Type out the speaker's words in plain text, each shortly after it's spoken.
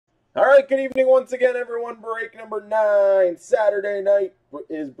All right, good evening once again, everyone. Break number 9. Saturday night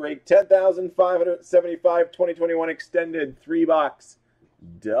is break 10,575 2021 extended 3-box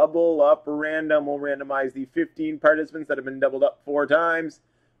double up random. We'll randomize the 15 participants that have been doubled up 4 times.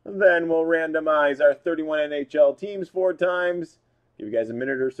 Then we'll randomize our 31 NHL teams 4 times. Give you guys a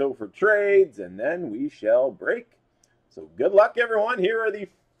minute or so for trades, and then we shall break. So good luck, everyone. Here are the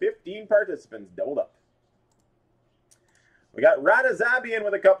 15 participants doubled up. We got Rada Zabian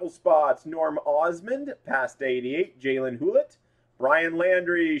with a couple spots. Norm Osmond, past 88. Jalen Hewlett. Brian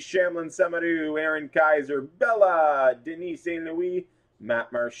Landry, Shamlin Samaru, Aaron Kaiser, Bella, Denis St. Louis,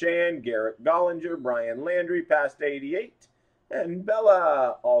 Matt Marchand, Garrett Gollinger, Brian Landry, past 88. And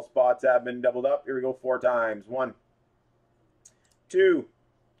Bella. All spots have been doubled up. Here we go 4 times. 1, 2,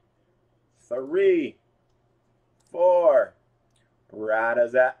 3, 4.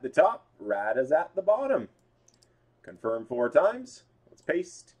 Rada's at the top. Rada's at the bottom. Confirm 4 times. Let's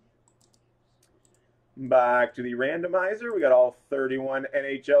paste. Back to the randomizer. We got all 31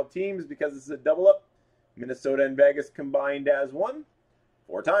 NHL teams because this is a double up. Minnesota and Vegas combined as 1.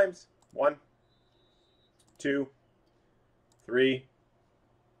 4 times. 1, 2, 3,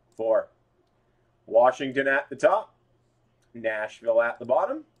 4. Washington at the top. Nashville at the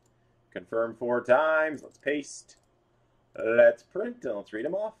bottom. Confirm 4 times. Let's paste. Let's print and let's read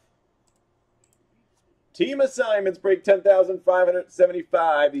them off. Team assignments break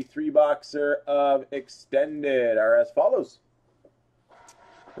 10,575. The 3-boxer of extended are as follows.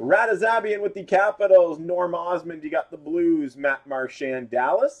 Rada Zabian with the Capitals. Norm Osmond, you got the Blues. Matt Marchand,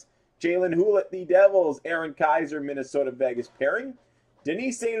 Dallas. Jalen Hewlett, the Devils. Aaron Kaiser, Minnesota, Vegas pairing.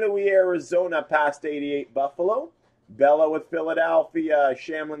 Denis St. Louis, Arizona, past 88, Buffalo. Bella with Philadelphia.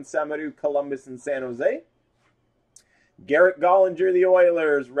 Shamlin Samaru, Columbus, and San Jose. Garrett Gollinger, the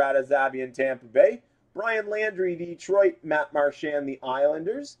Oilers. Rada Zabian, Tampa Bay. Brian Landry, Detroit. Matt Marchand, the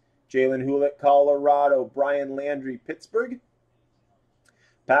Islanders. Jalen Hewlett, Colorado. Brian Landry, Pittsburgh.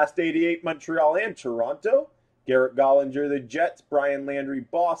 Past 88, Montreal and Toronto. Garrett Gollinger, the Jets. Brian Landry,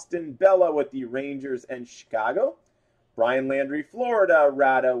 Boston. Bella with the Rangers and Chicago. Brian Landry, Florida.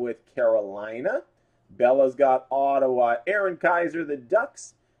 Rada with Carolina. Bella's got Ottawa. Aaron Kaiser, the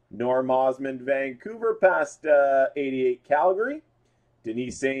Ducks. Norm Osmond, Vancouver. Past 88, Calgary.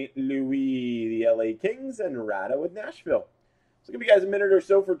 Denis St. Louis, the LA Kings, and Rada with Nashville. So give you guys a minute or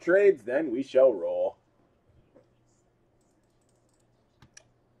so for trades, then we shall roll.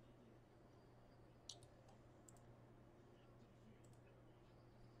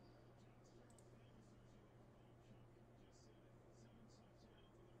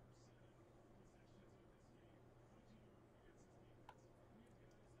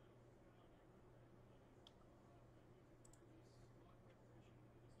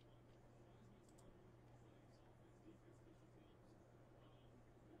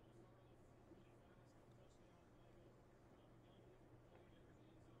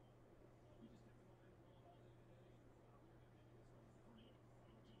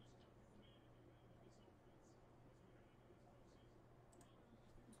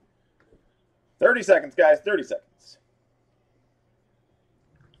 $30 seconds, guys. 30 seconds.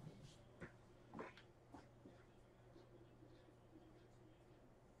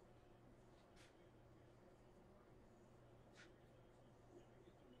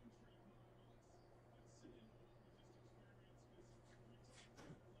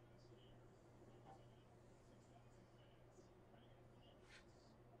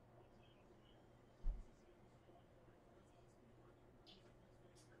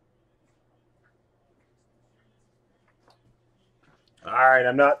 All right,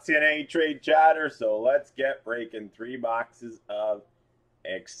 I'm not seeing any trade chatter, so let's get breaking. 3 boxes of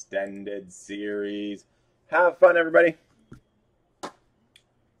extended series. Have fun, everybody.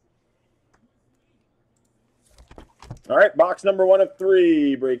 All right, box number 1 of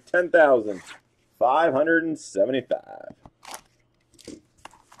 3. Break 10,575.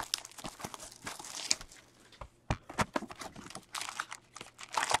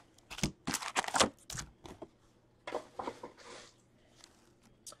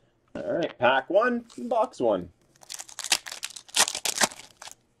 All right, pack 1, box 1.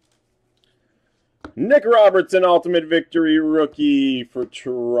 Nick Robertson, Ultimate Victory rookie for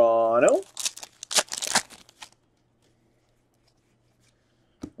Toronto.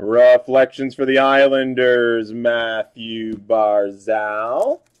 Reflections for the Islanders, Matthew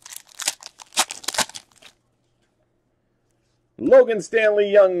Barzal. Logan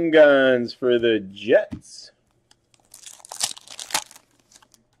Stanley, Young Guns for the Jets.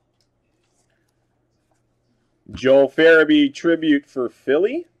 Joel Farabee, Tribute for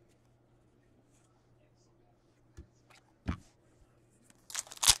Philly.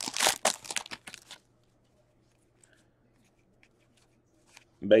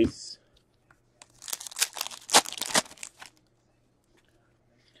 Base.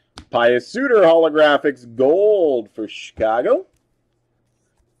 Pius Suter holographics gold for Chicago.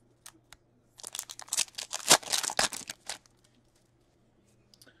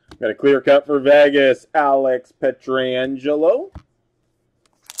 Got a clear cut for Vegas, Alex Pietrangelo.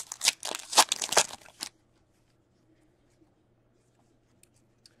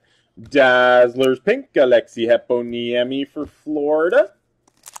 Dazzlers pink, Alexi Heponiemi for Florida.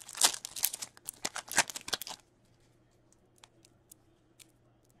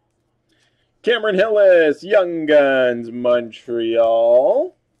 Cameron Hillis, Young Guns,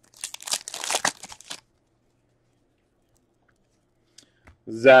 Montreal.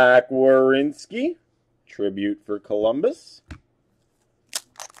 Zach Werenski, tribute for Columbus.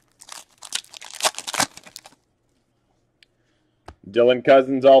 Dylan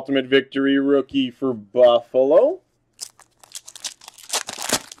Cousins, Ultimate Victory rookie for Buffalo.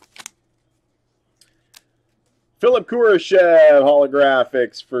 Philip Kurashev,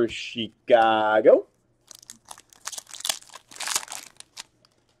 holographics for Chicago.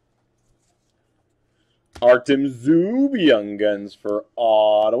 Artem Zub, Young Guns for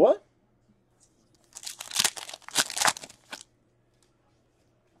Ottawa.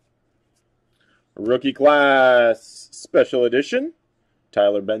 Rookie class special edition,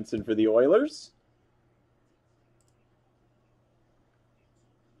 Tyler Benson for the Oilers.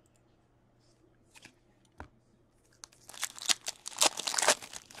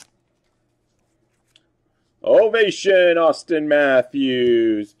 Ovation, Austin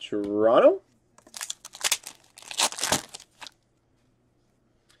Matthews, Toronto.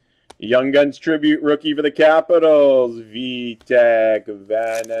 Young Guns tribute rookie for the Capitals, Vitek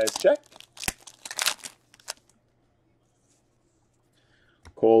Vanacek.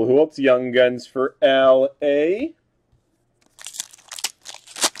 Cole Hultz, Young Guns for LA.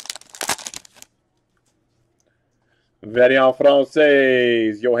 Variant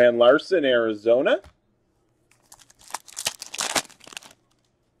Français, Johan Larson, Arizona.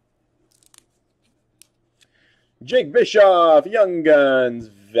 Jake Bischoff, Young Guns,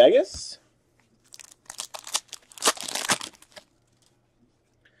 Vegas.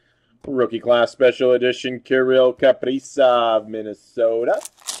 Rookie class special edition, Kirill Kaprizov, Minnesota.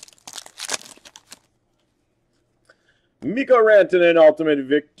 Mikko Rantanen, Ultimate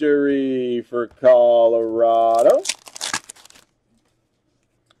Victory for Colorado.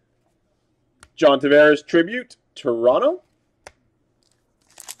 John Tavares, tribute, Toronto.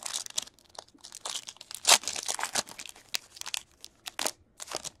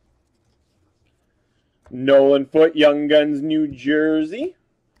 Nolan Foote, Young Guns, New Jersey.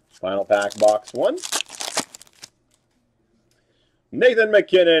 Final pack, box 1. Nathan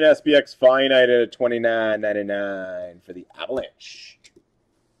McKinnon, SPX Finite at $29.99 for the Avalanche.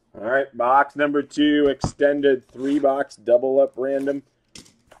 All right, box number 2, extended 3-box double-up random.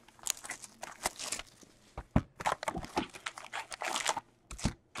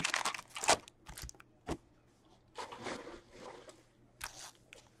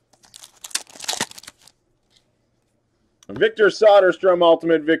 Victor Soderstrom,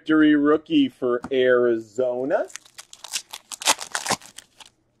 Ultimate Victory rookie for Arizona.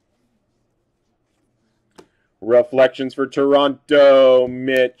 Reflections for Toronto,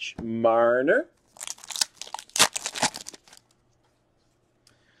 Mitch Marner.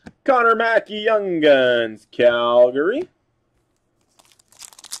 Connor Mackey, Young Guns, Calgary.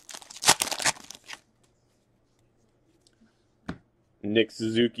 Nick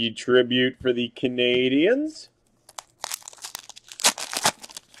Suzuki, tribute for the Canadiens.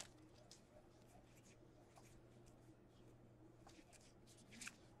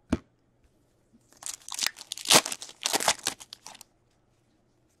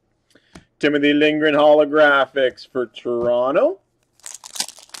 Timothy Lindgren, holographics for Toronto.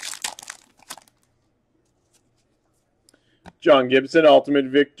 John Gibson, Ultimate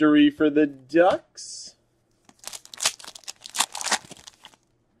Victory for the Ducks.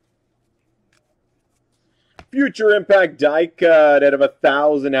 Future Impact die cut out of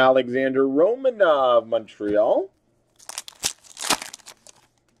 1,000, Alexander Romanov, Montreal.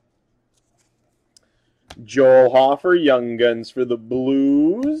 Joel Hofer, Young Guns for the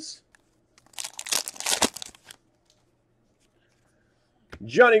Blues.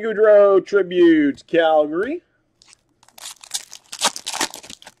 Johnny Gaudreau, tribute, Calgary.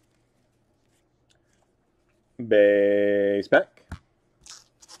 Base pack.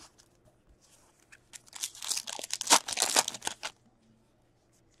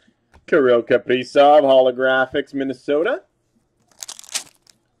 Kirill Kaprizov, holographics, Minnesota.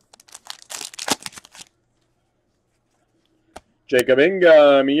 Jacob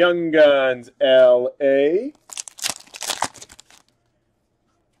Ingham, Young Guns, LA.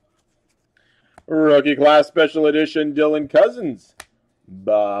 Rookie Class Special Edition, Dylan Cousins,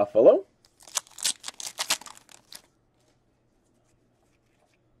 Buffalo.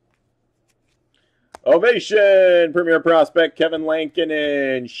 Ovation, Premier Prospect, Kevin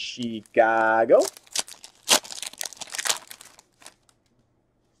Lankinen, Chicago.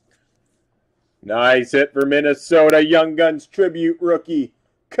 Nice hit for Minnesota, Young Guns Tribute Rookie,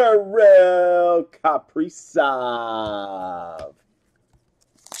 Kirill Kaprizov.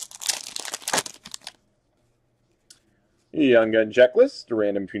 Young Gun Checklist,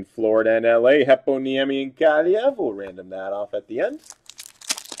 random between Florida and LA, Heponiemi and Kaliev. We'll random that off at the end.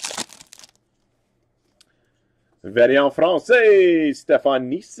 Variant Francais, Stéphane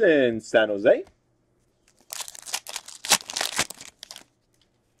Nissen, San Jose.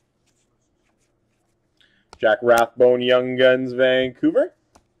 Jack Rathbone, Young Guns, Vancouver.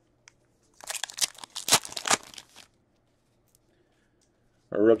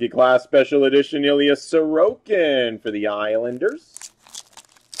 A Rookie Class Special Edition, Ilya Sorokin for the Islanders.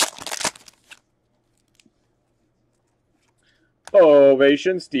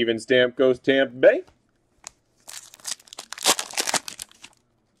 Ovation, Steven Stamkos, Tampa Bay.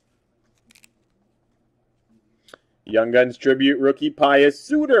 Young Guns Tribute Rookie, Pius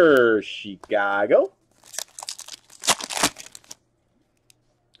Suter, Chicago.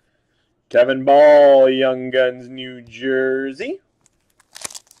 Kevin Ball, Young Guns, New Jersey.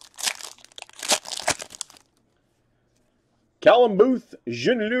 Callum Booth,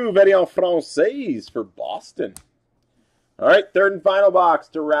 Jeune-Loup, Variant Francais for Boston. All right, third and final box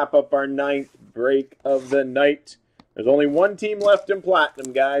to wrap up our 9th break of the night. There's only one team left in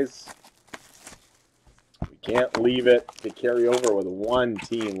Platinum, guys. We can't leave it to carry over with one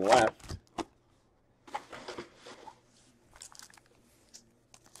team left.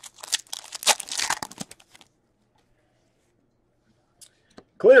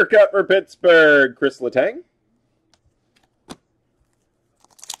 Clear cut for Pittsburgh, Chris Letang.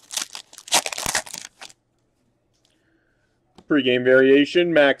 Pre-game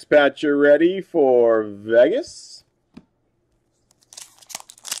variation, Max Pacioretty for Vegas.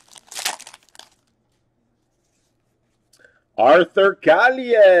 Arthur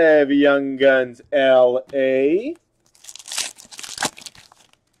Kaliev, Young Guns, LA.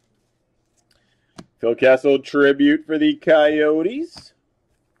 Phil Kessel Tribute for the Coyotes.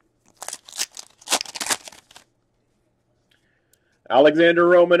 Alexander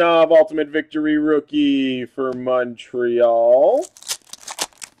Romanov, Ultimate Victory Rookie for Montreal.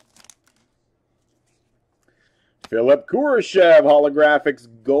 Philip Kurashev, Holographics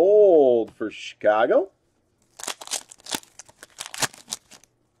Gold for Chicago.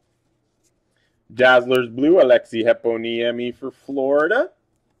 Dazzlers Blue, Alexi Heponiemi for Florida.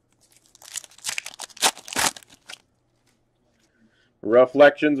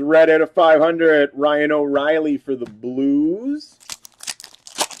 Reflections Red out of 500, Ryan O'Reilly for the Blues.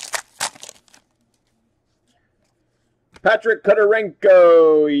 Patrick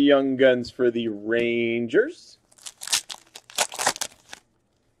Kudarenko, Young Guns for the Rangers.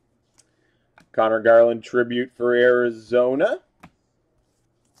 Connor Garland Tribute for Arizona.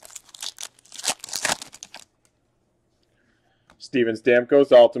 Steven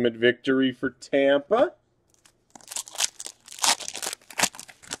Stamkos, Ultimate Victory for Tampa.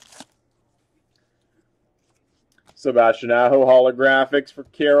 Sebastian Aho, Holographics for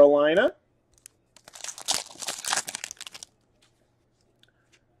Carolina.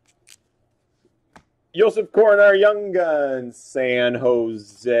 Joseph Coronar, Young Guns, San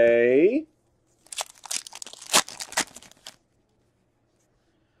Jose.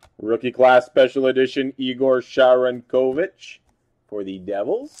 Rookie Class Special Edition, Igor Sharankovich for the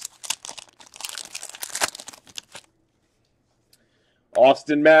Devils.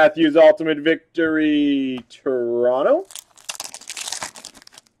 Austin Matthews, Ultimate Victory, Toronto.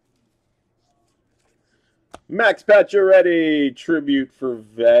 Max Pacioretty, Tribute for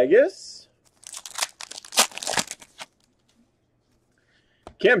Vegas.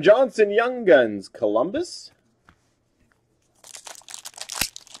 Cam Johnson, Young Guns, Columbus.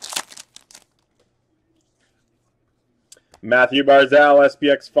 Matthew Barzal,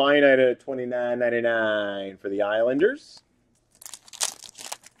 SPX Finite at $29.99 for the Islanders.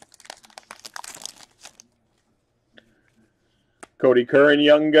 Cody Curran,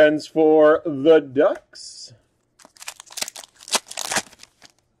 Young Guns for the Ducks.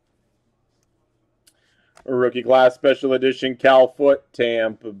 Rookie Class Special Edition, Cal Foot,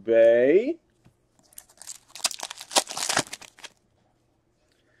 Tampa Bay.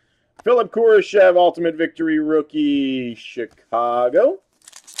 Philip Kurashev, Ultimate Victory Rookie, Chicago.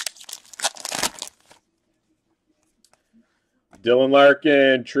 Dylan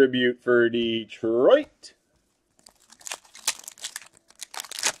Larkin, Tribute for Detroit.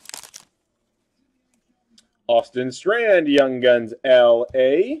 Austin Strand, Young Guns,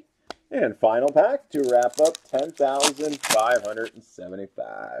 LA. And final pack to wrap up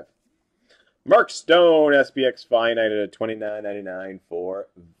 10,575. Mark Stone, SPX Finite at $29.99 for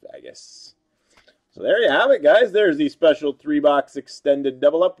Vegas. So there you have it, guys. There's the special 3-box extended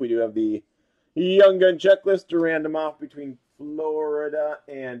double up. We do have the Young Gun checklist to random off between Florida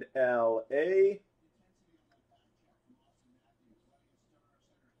and LA.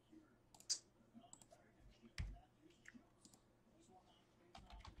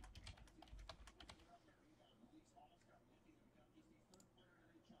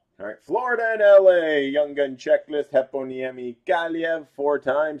 All right, Florida and LA, Young Gun checklist, Heponiemi Kaliev, 4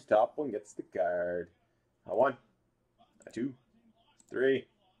 times. Top one gets the card. A 1, a 2, 3,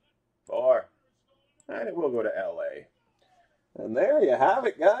 4. And it will go to LA. And there you have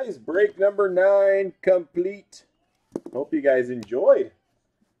it, guys. Break number 9 complete. Hope you guys enjoyed.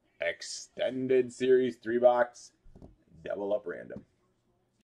 Extended Series 3-box double up random.